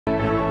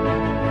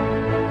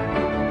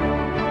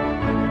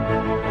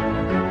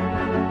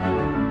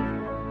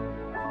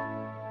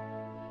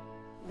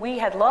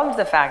had loved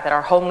the fact that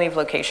our home leave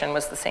location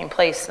was the same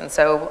place. And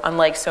so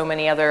unlike so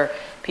many other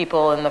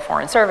people in the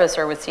Foreign Service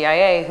or with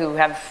CIA who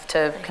have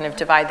to kind of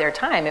divide their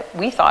time,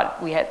 we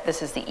thought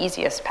this is the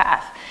easiest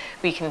path.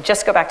 We can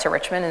just go back to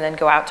Richmond and then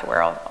go out to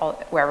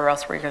wherever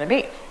else we're going to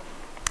be.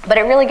 But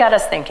it really got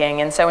us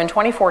thinking. And so in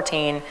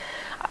 2014,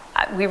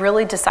 we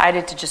really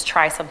decided to just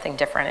try something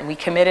different. And we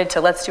committed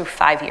to, let's do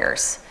 5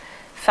 years.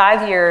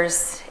 5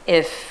 years,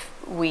 if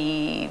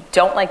we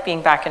don't like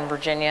being back in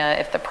Virginia,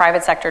 if the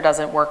private sector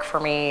doesn't work for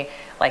me,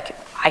 like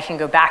I can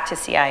go back to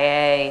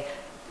CIA,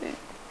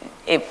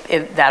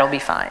 that'll be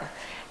fine.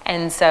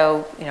 And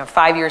so,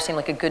 5 years seemed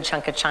like a good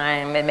chunk of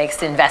time. It makes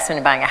the investment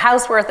in buying a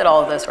house worth it,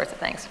 all of those sorts of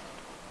things.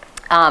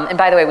 And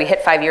by the way, we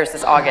hit 5 years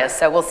this August,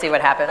 so we'll see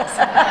what happens.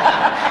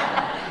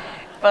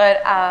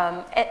 But,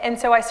 and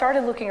so I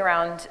started looking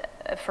around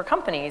for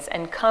companies,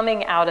 and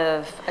coming out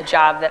of a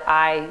job that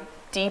I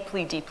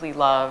deeply, deeply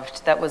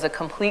loved, that was a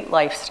complete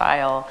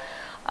lifestyle,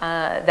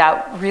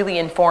 that really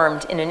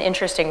informed in an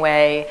interesting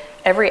way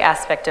every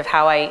aspect of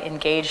how I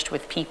engaged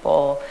with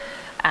people.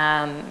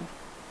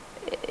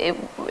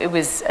 It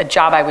was a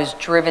job I was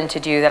driven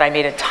to do, that I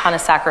made a ton of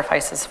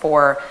sacrifices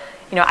for.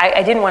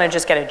 I didn't want to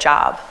just get a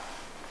job.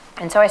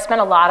 And so I spent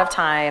a lot of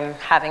time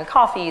having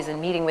coffees and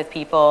meeting with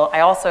people.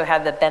 I also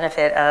had the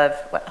benefit of,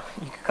 well,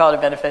 you could call it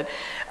a benefit,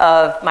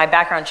 of my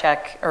background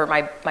check, or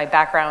my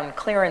background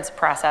clearance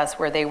process,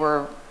 where they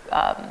were,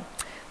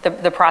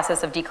 the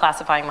process of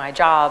declassifying my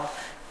job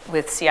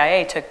with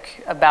CIA took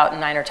about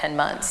 9 or 10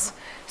 months.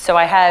 So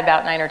I had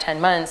about 9 or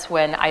 10 months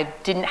when I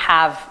didn't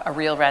have a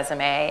real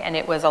resume, and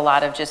it was a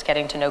lot of just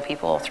getting to know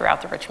people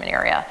throughout the Richmond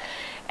area.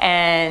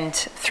 And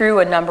through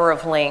a number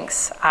of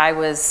links, I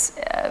was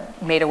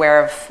made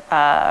aware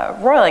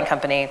of Royal &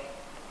 Company.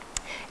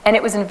 And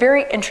it was a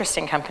very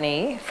interesting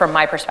company from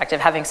my perspective,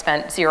 having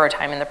spent 0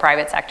 time in the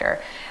private sector,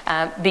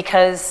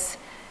 because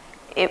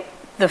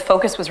the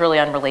focus was really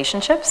on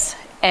relationships.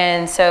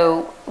 And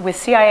so with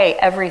CIA,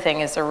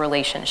 everything is a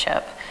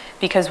relationship.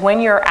 Because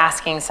when you're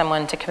asking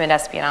someone to commit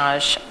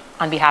espionage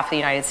on behalf of the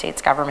United States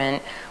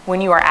government,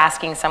 when you are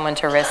asking someone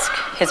to risk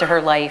his or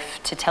her life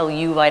to tell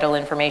you vital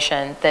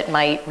information that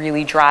might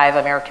really drive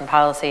American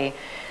policy,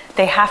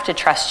 they have to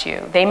trust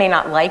you. They may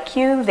not like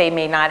you, they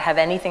may not have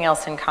anything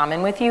else in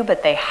common with you,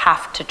 but they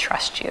have to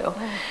trust you.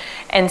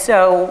 And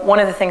so one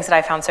of the things that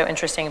I found so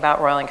interesting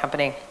about Royal &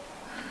 Company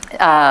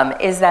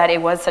is that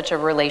it was such a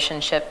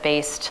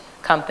relationship-based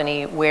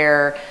company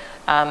where,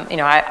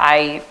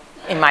 I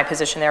in my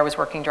position there was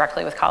working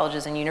directly with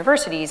colleges and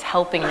universities,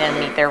 helping them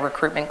meet their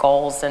recruitment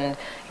goals, and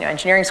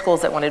engineering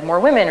schools that wanted more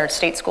women, or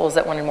state schools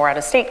that wanted more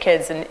out-of-state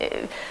kids, and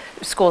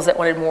schools that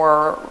wanted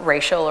more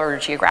racial or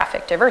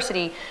geographic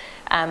diversity.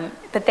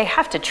 But they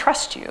have to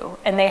trust you,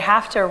 and they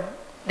have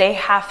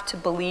to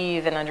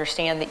believe and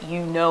understand that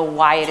you know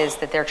why it is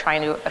that they're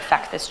trying to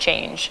affect this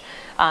change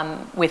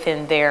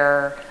within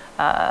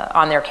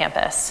on their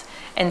campus.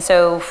 And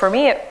so for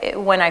me,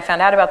 when I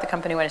found out about the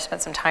company, when I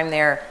spent some time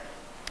there,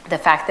 the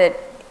fact that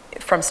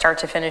from start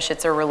to finish,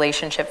 it's a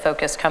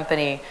relationship-focused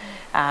company,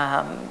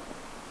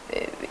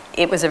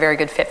 it was a very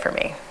good fit for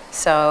me.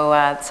 So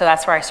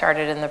that's where I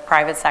started in the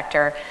private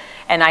sector.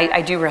 And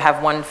I do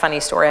have one funny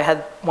story.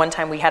 One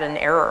time we had an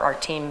error. Our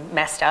team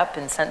messed up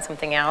and sent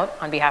something out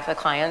on behalf of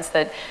the clients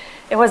that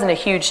it wasn't a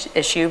huge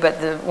issue,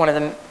 but one of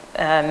the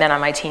men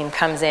on my team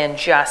comes in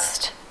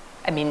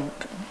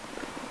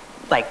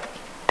like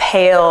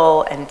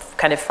pale and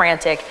kind of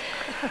frantic,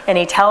 and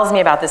he tells me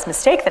about this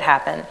mistake that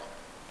happened.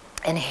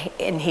 And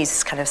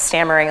he's kind of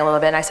stammering a little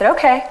bit, and I said,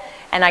 okay.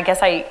 And I guess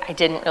I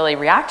didn't really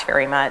react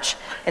very much.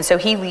 And so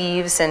he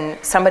leaves, and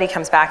somebody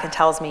comes back and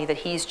tells me that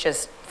he's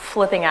just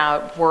flipping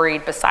out,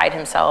 worried, beside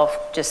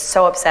himself, just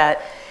so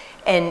upset.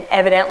 And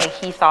evidently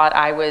he thought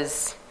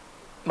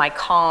my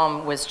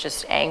calm was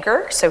just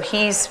anger. So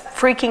he's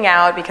freaking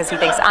out because he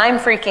thinks I'm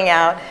freaking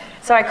out.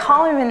 So I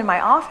call him into my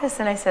office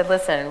and I said,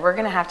 listen, we're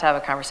gonna have to have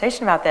a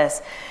conversation about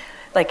this.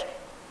 Like,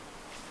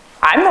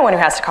 I'm the one who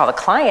has to call the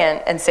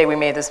client and say we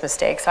made this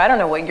mistake, so I don't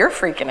know what you're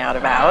freaking out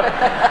about.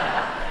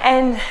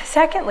 And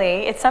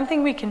secondly, it's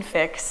something we can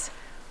fix,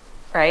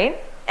 right?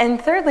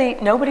 And thirdly,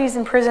 nobody's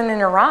in prison in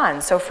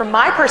Iran. So from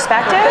my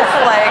perspective,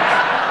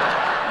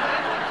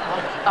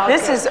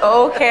 this is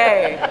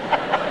okay.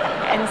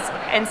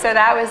 And so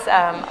that was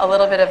a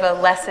little bit of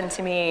a lesson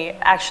to me,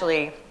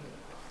 actually,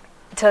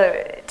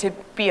 to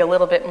be a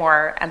little bit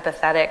more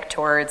empathetic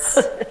towards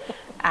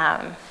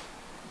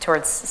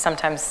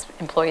sometimes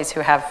employees who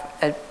have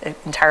an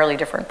entirely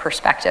different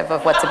perspective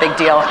of what's a big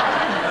deal.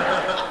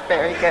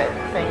 Very good,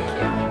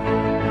 thank you.